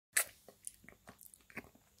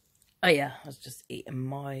Oh yeah, I was just eating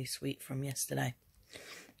my sweet from yesterday.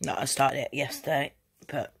 No, I started it yesterday,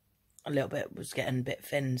 but a little bit was getting a bit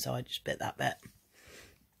thin, so I just bit that bit.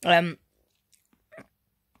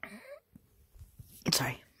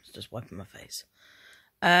 Sorry, I was just wiping my face.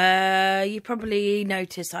 You probably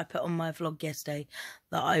noticed I put on my vlog yesterday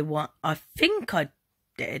that I think I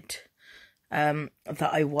did, that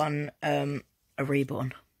I won a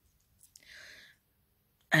reborn.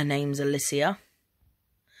 Her name's Allisiah.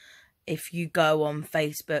 If you go on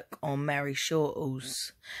Facebook on Mary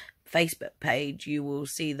Shortall's Facebook page, you will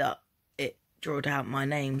see that it drawed out my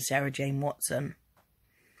name, Sarah Jane Watson.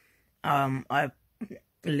 I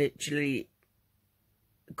literally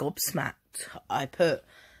gobsmacked. I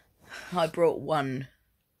brought one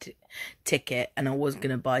ticket and I was going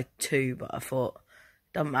to buy two, but I thought,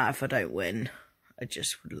 doesn't matter if I don't win. I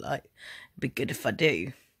just would like, it'd be good if I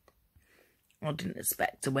do. I didn't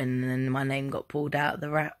expect to win, and then my name got pulled out of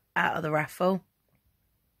the raffle.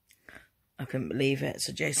 I couldn't believe it.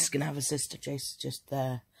 So Jason's gonna have a sister. Jason's just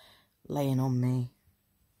there, laying on me.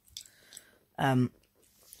 But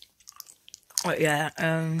yeah,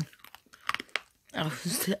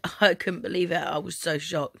 I couldn't believe it. I was so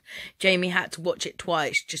shocked. Jamie had to watch it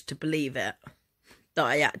twice just to believe it, that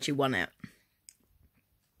I actually won it.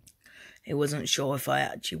 He wasn't sure if I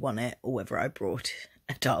actually won it or whether I brought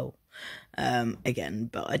a doll. Again,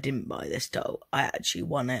 but I didn't buy this doll. I actually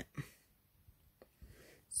won it.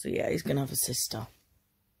 So yeah, he's gonna have a sister.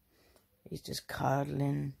 He's just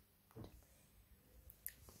cuddling.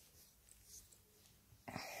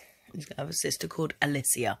 He's gonna have a sister called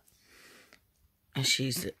Allisiah, and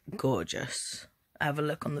she's gorgeous. Have a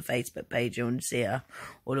look on the Facebook page and see her.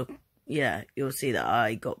 Or look, yeah, you'll see that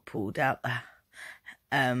I got pulled out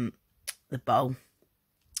the bowl.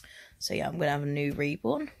 So yeah, I'm gonna have a new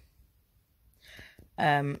reborn.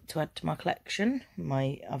 To add to my collection.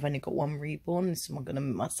 I've only got one reborn. This is gonna be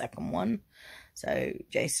my second one. So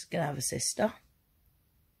Jason's gonna have a sister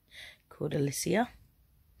called Allisiah.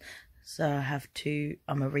 So I have two.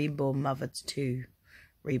 I'm a reborn mother to two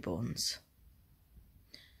reborns.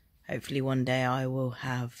 Hopefully one day I will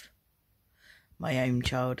have my own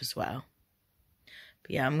child as well. But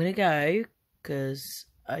yeah, I'm gonna go because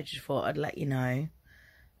I just thought I'd let you know.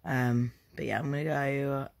 But yeah, I'm gonna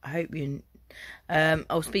go. I hope you.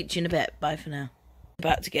 I'll speak to you in a bit. Bye for now.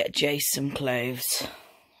 About to get Jace some clothes.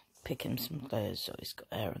 Pick him some clothes so he's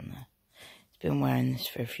got hair on there. He's been wearing this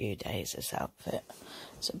for a few days, this outfit.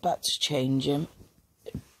 So about to change him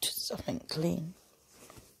to something clean.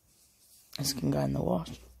 This can go in the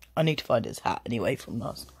wash. I need to find his hat anyway from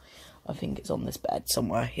last night. I think it's on this bed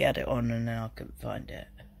somewhere. He had it on and then I couldn't find it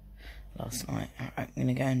last night. Alright, I'm going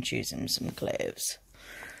to go and choose him some clothes.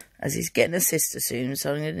 As he's getting a sister soon,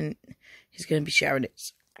 so he's going to be sharing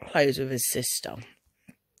his clothes with his sister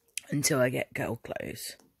until I get girl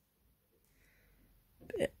clothes.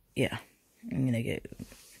 But yeah, I'm going to get.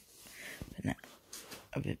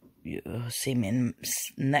 You'll see me in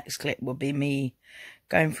the next clip. Will be me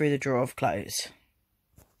going through the drawer of clothes.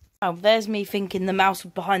 Oh, there's me thinking the mouse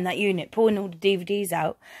was behind that unit, pulling all the DVDs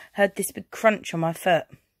out. Heard this big crunch on my foot.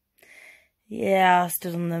 Yeah, I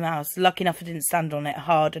stood on the mouse. Lucky enough I didn't stand on it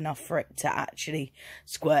hard enough for it to actually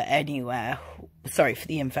squirt anywhere. Sorry for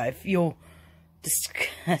the info. If you're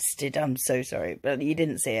disgusted, I'm so sorry. But you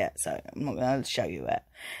didn't see it, so I'm not going to show you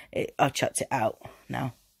it. I chucked it out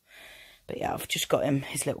now. But yeah, I've just got him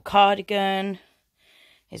his little cardigan,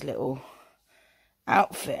 his little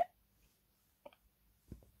outfit,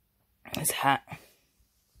 his hat,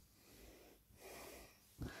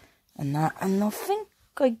 and that. And I think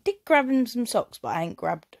I did grab him some socks, but I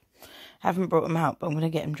haven't brought him out, but I'm going to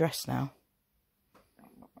get him dressed now.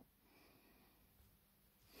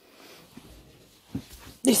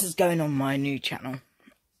 This is going on my new channel.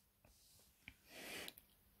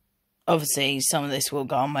 Obviously, some of this will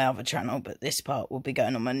go on my other channel, but this part will be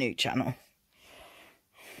going on my new channel.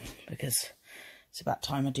 Because it's about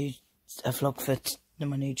time I do a vlog for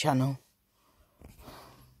my new channel.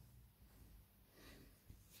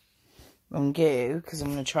 On you, because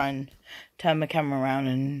I'm going to try and turn my camera around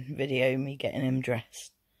and video me getting him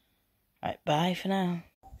dressed. Right, bye for now.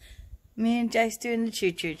 Me and Jace doing the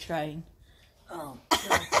choo-choo train. Oh,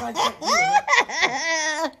 God,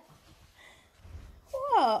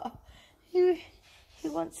 what? He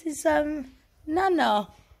wants his, nana. Nana.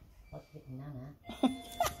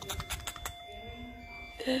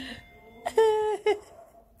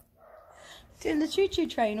 Doing the choo-choo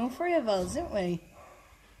train, all three of us, didn't we?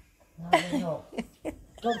 No, we're not.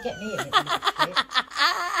 Don't get me in it.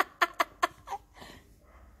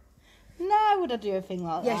 No, would I do a thing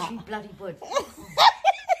like that? Yes, you bloody would.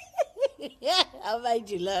 Yeah. I made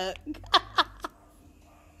you look.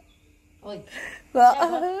 Oi. But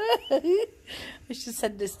I should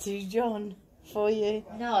send this to John for you.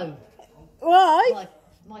 No. Why?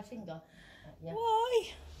 My finger. Yeah. Why?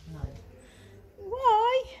 No.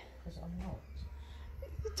 Why? Because I'm not.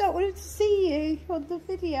 I don't want him to see you on the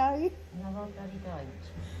video. No, I bloody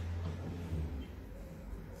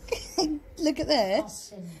don't. Look at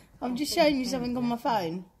this. I'm just showing you something on my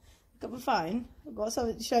phone. phone. Got my phone. I've got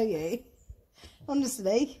something to show you.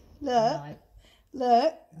 Honestly, look. No.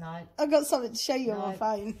 Look. No. I've got something to show you No. on my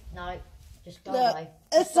phone. No. Just go Look. away.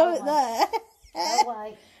 There's Just go something away. there. Go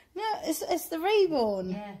away. No, it's the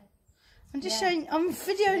reborn. Yeah. I'm just Yeah. showing. I'm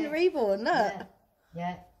videoing the reborn. Look.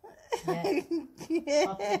 Yeah. Yeah. Yeah.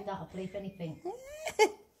 I'll believe that. I'll believe anything.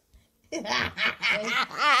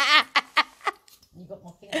 You got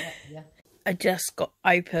my finger up here. I just got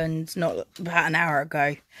opened, not about an hour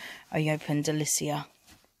ago. I opened Alicia.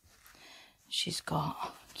 She's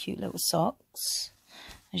got cute little socks.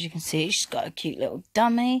 As you can see, she's got a cute little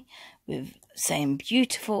dummy with saying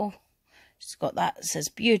beautiful. She's got that says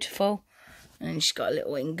beautiful. And she's got a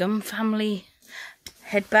little Ingham family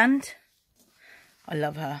headband. I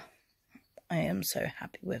love her. I am so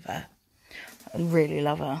happy with her. I really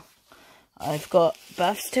love her. I've got a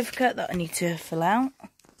birth certificate that I need to fill out.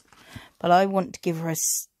 But I want to give her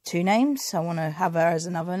 2 names. I want to have her as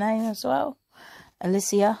another name as well.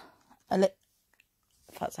 Alicia. If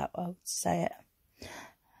that's how I would say it.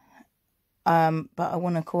 But I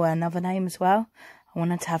want to call her another name as well. I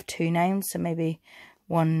want her to have 2 names. So maybe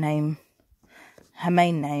one name, her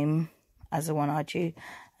main name as the one I do.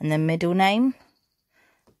 And then middle name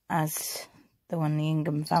as the one the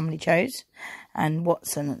Ingham family chose. And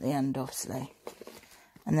Watson at the end, obviously.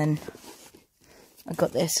 And then I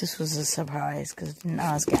got this. This was a surprise because I didn't know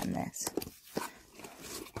I was getting this.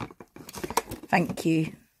 Thank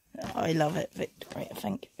you. I love it, Victoria.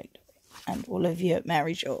 Thank you, Victoria. And all of you at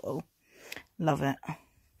Mary Shortle. Love it.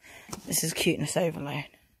 This is cuteness overload.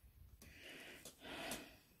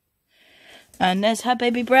 And there's her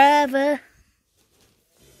baby brother.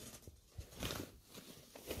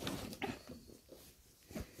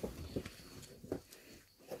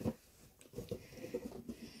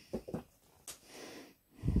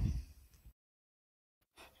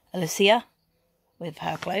 Alicia with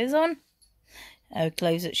her clothes on. Her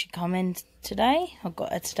clothes that she come in today. I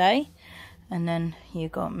got her today. And then you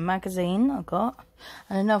got magazine I got.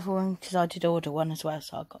 And another one because I did order one as well,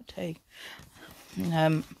 so I got 2.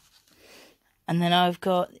 And then I've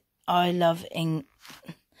got I Love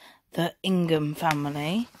the Ingham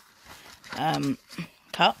family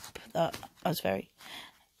cup that I was very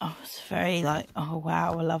like, oh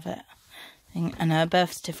wow, I love it. And her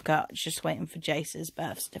birth certificate, just waiting for Jace's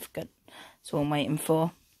birth certificate. That's all I'm waiting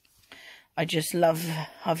for. I just love,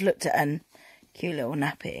 I've looked at her cute little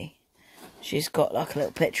nappy. She's got like a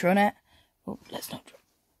little picture on it. Oh, let's not.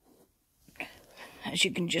 As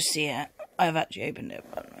you can just see it. I've actually opened it,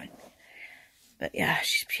 by the way. But yeah,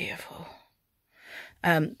 she's beautiful.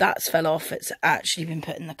 That's fell off. It's actually been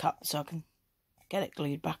put in the cup so I can get it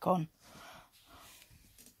glued back on.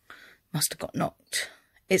 Must have got knocked.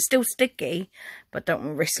 It's still sticky, but don't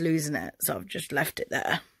want to risk losing it, so I've just left it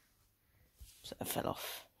there. So it fell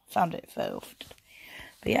off. Found it fell off.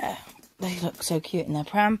 But yeah, they look so cute in their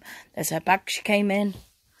pram. There's her bag she came in.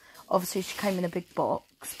 Obviously she came in a big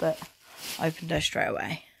box, but I opened her straight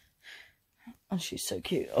away. And she's so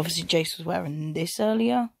cute. Obviously Jace was wearing this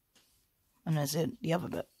earlier. And there's the other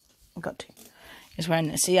bit. I got 2. He's wearing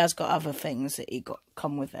this. He has got other things that he got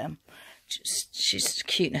come with him. She's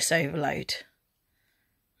cuteness overload.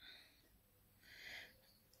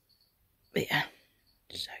 But yeah,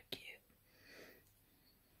 so cute.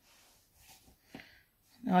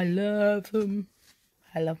 I love them.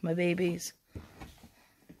 I love my babies.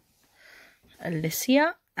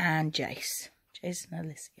 Alicia and Jace. Jace and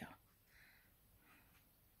Alicia.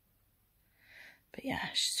 But yeah,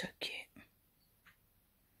 she's so cute.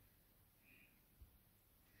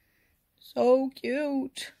 So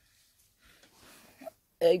cute.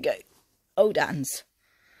 There you go. Old Anne's.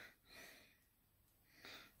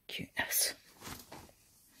 Cuteness.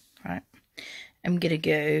 Right. I'm going to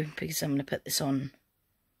go because I'm going to put this on.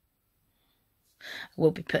 I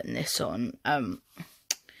will be putting this on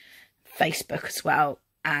Facebook as well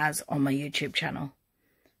as on my YouTube channel.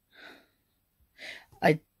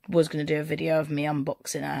 I was going to do a video of me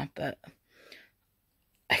unboxing her, but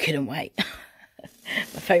I couldn't wait.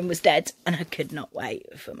 My phone was dead and I could not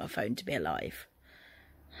wait for my phone to be alive.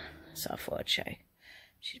 So I thought I'd show.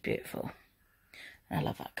 She's beautiful. And I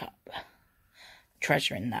love that cup.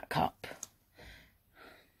 Treasuring that cup.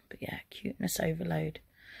 But yeah, cuteness overload.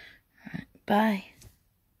 Right, Bye.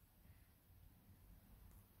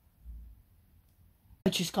 I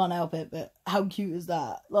just can't help it, but how cute is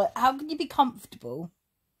that? Like, how can you be comfortable?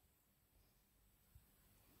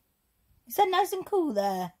 Is that nice and cool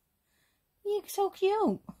there? You're so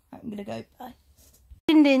cute. I'm gonna go. Bye.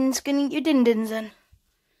 Dindins, gonna eat your dindins then.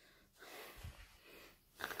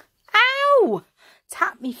 Ow!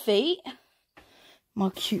 Tap me feet. My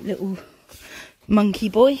cute little monkey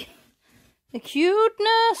boy. The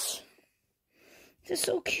cuteness. They're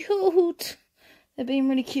so cute. They're being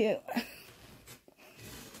really cute.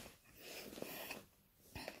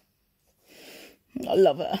 I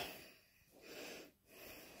love her.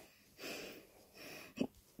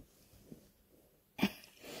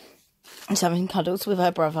 She's having cuddles with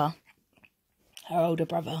her brother. Her older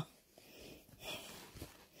brother.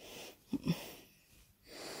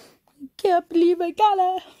 Can't believe I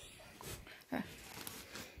got her.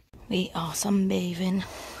 We are sunbathing.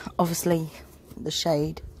 Obviously, the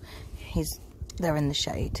shade. They're in the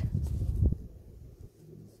shade.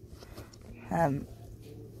 Well,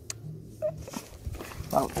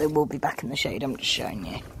 they will be back in the shade. I'm just showing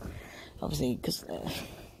you. Obviously, because they're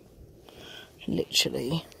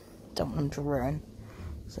literally don't want them to ruin.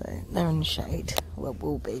 So they're in the shade. Well,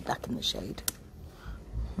 we'll be back in the shade.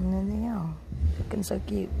 And there they are. Looking so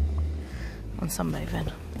cute. I'm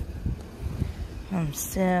sunbathing. I'm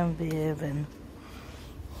sunbathing.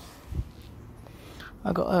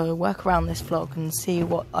 I got to work around this vlog and see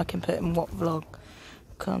what I can put in what vlog.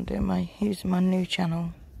 Can't do using my new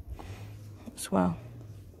channel as well.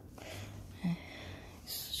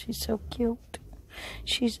 She's so cute.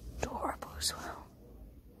 She's adorable as well.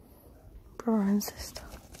 Brother and sister.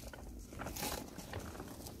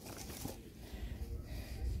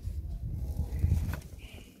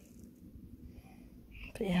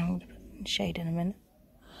 But yeah, I'll put it in the shade in a minute.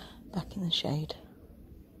 Back in the shade.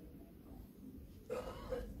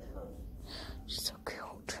 She's so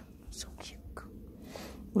cute. So cute.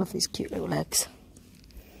 Love these cute little legs.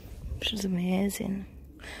 She's amazing.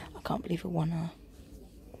 I can't believe I won her.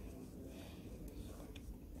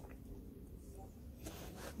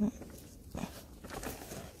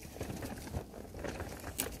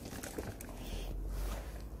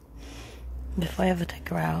 If I ever take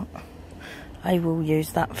her out, I will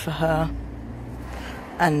use that for her,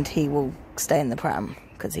 and he will stay in the pram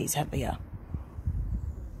because he's heavier.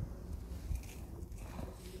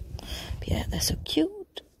 But yeah, they're so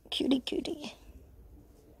cute. Cutie cutie.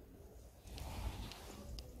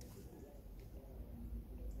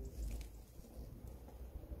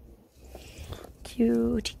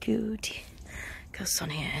 Cutie cutie. Look how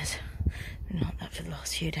sunny it is. Been like that for the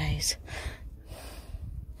last few days.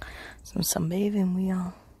 Some sunbathing we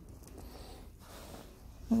are.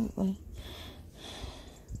 Aren't we?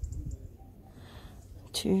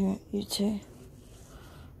 You two.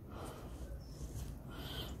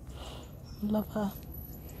 Love her.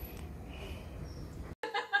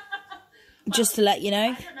 Just to let you know.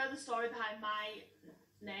 I don't know the story behind my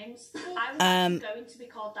names. I was actually going to be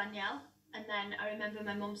called Danielle, and then I remember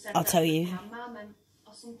my mum said I'll tell you. Grandma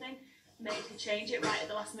or something made her change it right at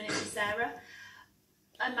the last minute to Sarah.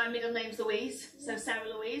 And my middle name's Louise, so Sarah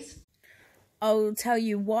Louise. I'll tell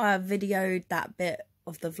you why I videoed that bit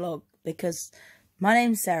of the vlog, because my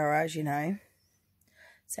name's Sarah, as you know.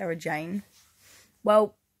 Sarah Jane.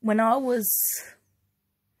 Well, when I was...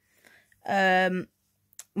 when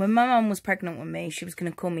my mum was pregnant with me, she was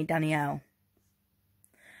going to call me Danielle.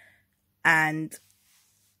 And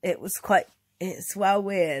it's well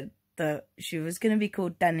weird that she was going to be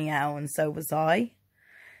called Danielle, and so was I.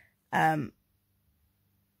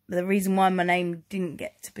 The reason why my name didn't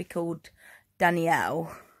get to be called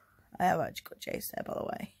Danielle, I have actually got Jace there, by the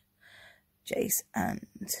way. Jace and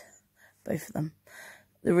both of them.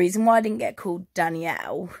 The reason why I didn't get called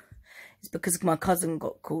Danielle is because my cousin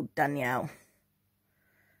got called Danielle.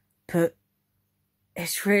 But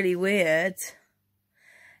it's really weird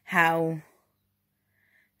how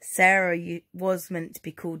Sarah was meant to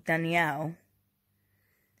be called Danielle,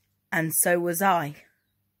 and so was I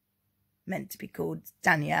meant to be called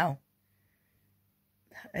Danielle.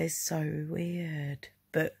 That is so weird,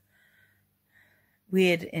 but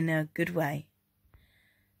weird in a good way.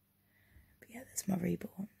 But yeah, that's my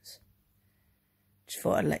reborns. Just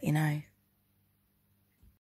thought I'd let you know.